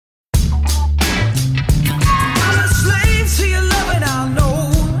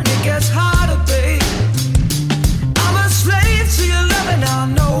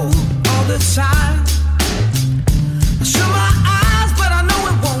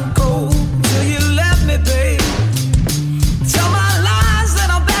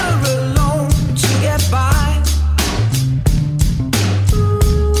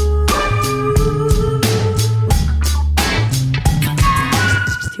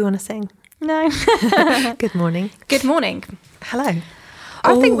you want to sing? No. Good morning. Good morning. Hello.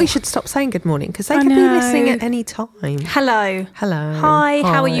 I think we should stop saying good morning because they could be listening at any time. Hello. Hello. Hi,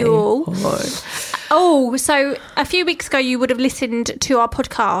 how are you all? Hi. Oh, so a few weeks ago you would have listened to our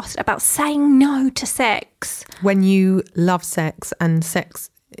podcast about saying no to sex. When you love sex and sex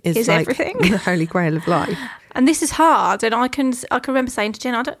is like everything. The holy grail of life. And this is hard, and I can remember saying to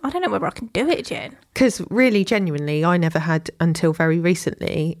Jen, I don't know whether I can do it, Jen. Because really, genuinely, I never had until very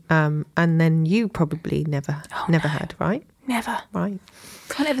recently, and then you probably never had, right? Never. Right.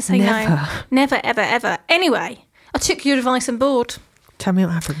 Can't ever say no. Never, ever, ever. Anyway, I took your advice on board. Tell me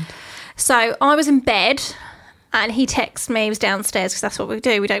what happened. So I was in bed and he texted me. He was downstairs because that's what we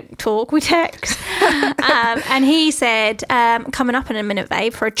do. We don't talk, we text. And he said, coming up in a minute,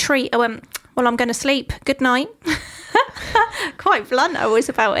 babe, for a treat. I went, well, I'm going to sleep. Good night. Quite blunt I was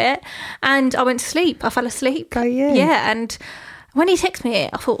about it. And I went to sleep. I fell asleep. Oh, yeah. Yeah. And when he texted me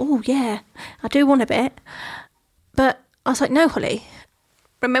it, I thought, oh, yeah, I do want a bit. But I was like, no, Holly.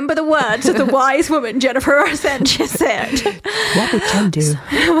 Remember the words of the wise woman, Jennifer Rosen, just said. What would Jen do?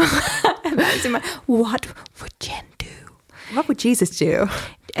 What would Jen do? What would Jesus do?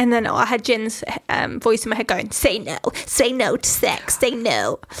 And then I had Jen's voice in my head going, say no to sex, say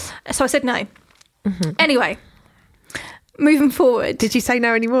no. So I said no. Mm-hmm. Anyway, moving forward. Did you say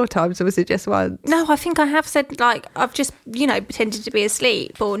no any more times or was it just once? No, I think I have said, like, I've just, pretended to be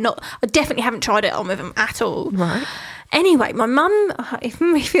asleep or not. I definitely haven't tried it on with him at all. Right. Anyway, my mum,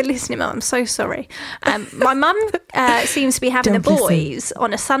 if you're listening, Mum, I'm so sorry. My mum seems to be having the boys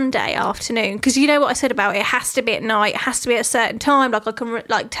on a Sunday afternoon because you know what I said about it has to be at night, it has to be at a certain time. Like I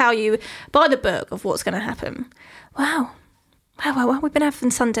can tell you by the book of what's going to happen. Wow, we've been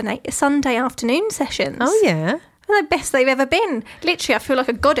having Sunday afternoon sessions. Oh yeah. The best they've ever been. Literally, I feel like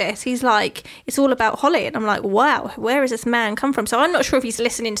a goddess. He's like, it's all about Holly. And I'm like, wow, where has this man come from? So I'm not sure if he's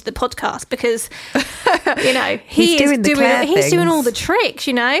listening to the podcast because, he's doing all the tricks,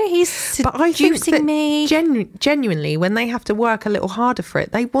 He's seducing me. Genuinely, when they have to work a little harder for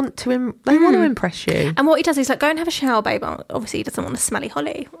it, they want to impress you. And what he does is like, go and have a shower, babe. Obviously, he doesn't want to smelly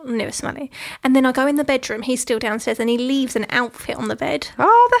Holly. Never smelly. And then I go in the bedroom. He's still downstairs and he leaves an outfit on the bed.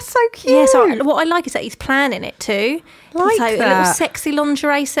 Oh, that's so cute. Yeah, so what I like is that he's planning it too. Like so that. A little sexy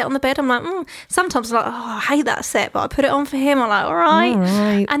lingerie set on the bed. I'm like, sometimes I'm like, I hate that set, but I put it on for him. I'm like, all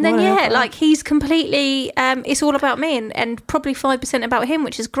right. And then, whatever. He's completely, it's all about me and probably 5% about him,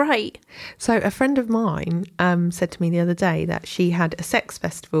 which is great. So a friend of mine said to me the other day that she had a sex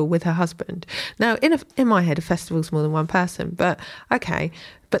festival with her husband. Now, in my head, a festival's more than one person, but okay.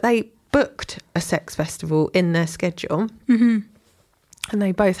 But they booked a sex festival in their schedule. Mm-hmm. And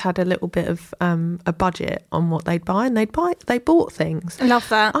they both had a little bit of a budget on what they'd buy, and they bought things. I love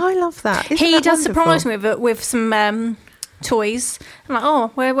that. I love that. He does surprise me with some toys. I'm like,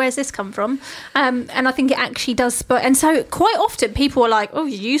 oh, where's this come from? And I think it actually does. And so quite often people are like, oh,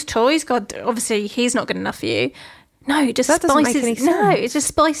 you use toys? God, obviously he's not good enough for you. No, it just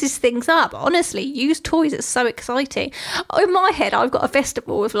spices things up. Honestly, used toys are so exciting. In my head, I've got a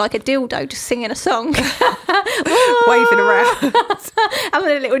festival with like a dildo just singing a song, waving around,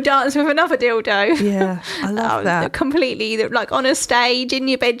 having a little dance with another dildo. Yeah, I love that. Completely like on a stage in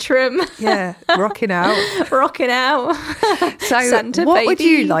your bedroom. Yeah, rocking out. So, Santa what baby. would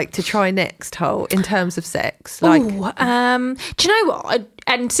you like to try next, Hole, in terms of sex? Do you know what?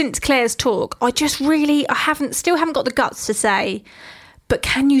 And since Claire's talk, I still haven't got the guts to say, but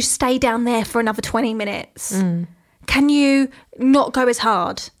can you stay down there for another 20 minutes? Can you not go as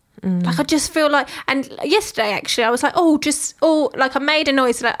hard? Like, I just feel like, and yesterday actually, I was like, I made a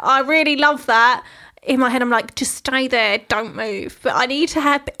noise, like, I really love that. In my head, I'm like, just stay there, don't move. But I need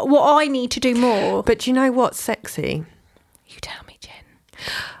to do more. But do you know what's sexy? You tell me, Jen.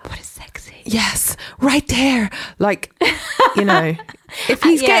 What is sexy? Yes, right there. Like, if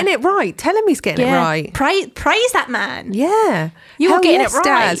he's getting it right, tell him he's getting it right. Praise that man. Yeah. You were getting it right.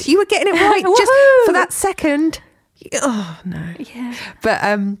 Dad. You were getting it right just for that second. Oh, no. Yeah. But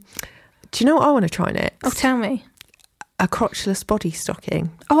do you know what I want to try next? Oh, tell me. A crotchless body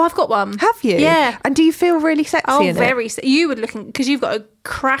stocking. Oh, I've got one. Have you? Yeah. And do you feel really sexy in very. it? You were looking, because you've got a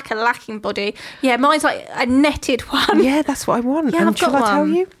cracker-lacking body. Yeah, mine's like a netted one. Yeah, that's what I want. Yeah, and I've got one. I tell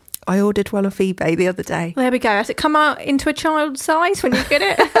you? I ordered one off eBay the other day. There we go. Has it come out into a child size when you get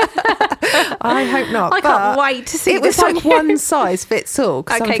it? I hope not. I can't wait to see this. It was like one size fits all.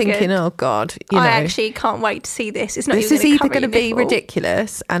 Because I'm thinking, good. Oh God, I actually can't wait to see this. It's not. This is either going to be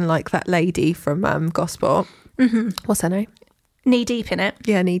ridiculous and like that lady from Gosport. Mm-hmm. What's her name? Knee deep in it.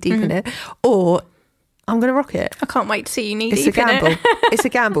 Yeah, knee deep in it. Or I'm going to rock it. I can't wait to see you knee deep in it. It's a gamble. It's a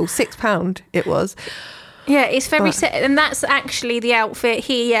gamble. £6 it was. Yeah, it's very But- set, and that's actually the outfit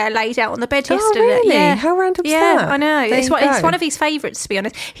he laid out on the bed yesterday. Oh, really? Yeah. How random is Yeah, that? I know. There It's you it's go. one of his favourites, to be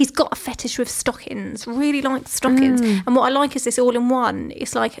honest. He's got a fetish with stockings. Really likes stockings. And what I like is this all-in-one.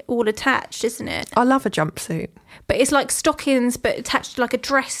 It's like all attached, isn't it? I love a jumpsuit. But it's like stockings, but attached to like a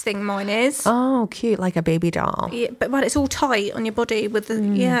dress thing. Mine is. Oh, cute, like a baby doll. Yeah, but it's all tight on your body with the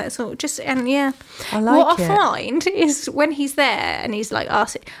it's all just I like what I it. find is when he's there and he's like,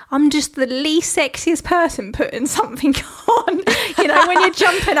 I'm just the least sexiest person putting something on. You know, when you're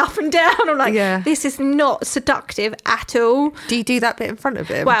jumping up and down, I'm like, Yeah. this is not seductive at all. Do you do that bit in front of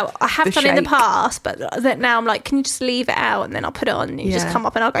him? Well, I have The done it in the shake? past, but that now I'm like, can you just leave it out and then I'll put it on and you just Yeah. come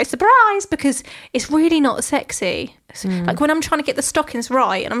up and I'll go, surprise, because it's really not sexy. Like when I'm trying to get the stockings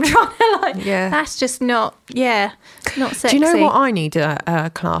right and I'm trying to like, Yeah. that's just not sexy. Do you know what I need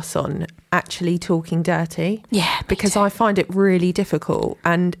a class on? Actually talking dirty. Yeah, me because too. I find it really difficult,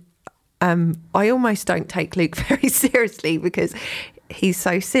 and I almost don't take Luke very seriously because he's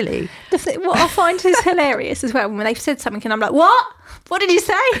so silly. What I find is hilarious as well when they've said something and I'm like, what did you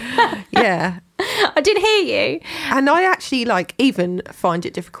say? Yeah. I didn't hear you. And I actually even find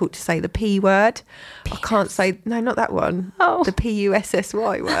it difficult to say the P word. I can't say, no, not that one. Oh. The PUSSY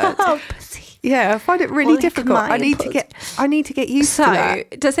word. Oh, pussy. Yeah, I find it really Lick difficult. my I need to get used to So,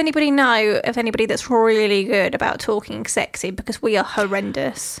 that. does anybody know of anybody that's really good about talking sexy? Because we are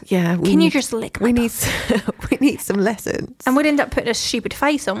horrendous. Yeah. Can you just lick my we need pussy? we need some lessons. And we'd end up putting a stupid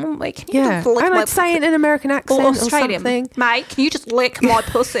face on, wouldn't we? Can you Yeah. just lick And my I'd say it in an American accent or or Australian? something. Mate, can you just lick my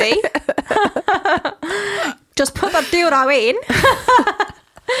pussy? Just put the dildo in.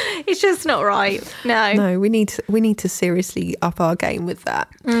 It's just not right. No. No, we need to seriously up our game with that.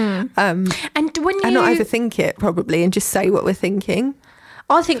 And when you And not overthink it probably, and just say what we're thinking.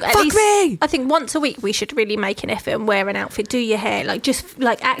 I think at Fuck least me! I think once a week we should really make an effort and wear an outfit, do your hair,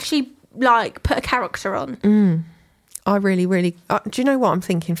 actually put a character on. I really, really. Do you know what I'm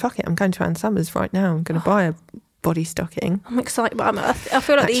thinking? Fuck it, I'm going to Ann Summers right now. I'm going to buy a body stocking. I'm excited, but I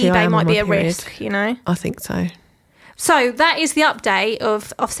feel like Actually, the I eBay am might on be my a period. risk, you know. I think so. So that is the update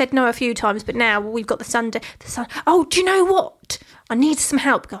of. I've said no a few times, but now we've got the Sunday. Oh, do you know what? I need some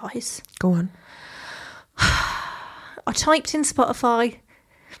help, guys. Go on. I typed in Spotify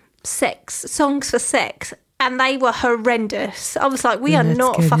songs for sex, and they were horrendous. I was like, we are Let's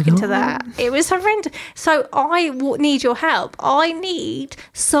not get it fucking to on. that. It was horrendous. So I need your help. I need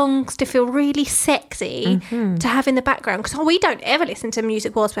songs to feel really sexy to have in the background, because we don't ever listen to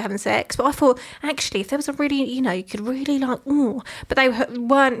music whilst we're having sex. But I thought, actually, if there was a really, you could really but they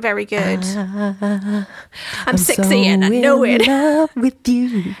weren't very good. I'm sexy and I know it. Love with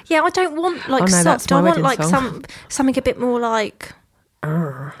you. Yeah, I don't want Oh, no, that's soft. my I want wedding song. something a bit more like.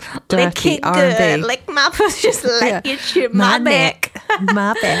 Lick Dirty it good, R&B. lick my pussy, just let you chew my neck.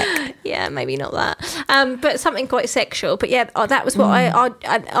 My back. Yeah, maybe not that, but something quite sexual. But yeah, that was what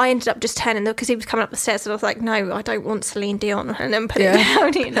I ended up just turning because he was coming up the stairs, and I was like, no, I don't want Celine Dion, and then put it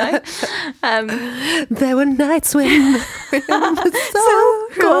down, you know. There were nights when it was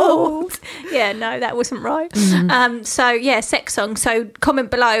so cold. Yeah, no, that wasn't right. So yeah, sex songs. So comment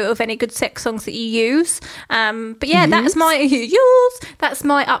below of any good sex songs that you use. But yeah, that's my That's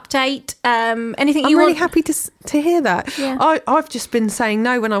my update. Anything I'm you really want? happy to hear that. Yeah. I've just been saying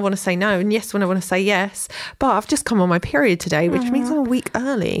no when I want to say no and yes when I want to say yes. But I've just come on my period today, which means I'm a week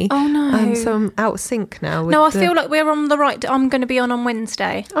early. Oh, no. So I'm out of sync now. With No, I feel like we're on the right. I'm going to be on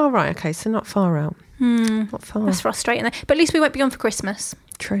Wednesday. Oh right, okay, so not far out. Not far. That's frustrating. But at least we won't be on for Christmas.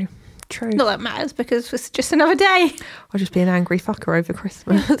 True. Not that matters because it's just another day. I'll just be an angry fucker over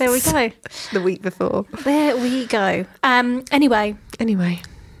Christmas. There we go. The week before. There we go. Anyway, Anyway.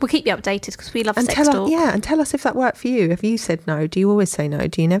 we'll keep you updated because we love And sex tell talk. us, and tell us if that worked for you. Have you said no? Do you always say no?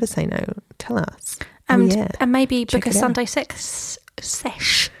 Do you never say no? Tell us. And yeah. and maybe Check book a it out. Sunday sex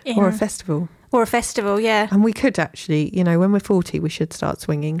sesh Or a festival. or a festival. Yeah, And we could actually, when we're 40, we should start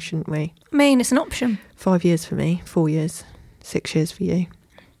swinging, shouldn't we? I mean it's an option. 5 years for me, 4 years, 6 years for you.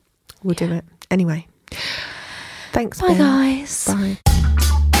 We'll do it. Anyway. Thanks, Bye Ben. guys. Bye.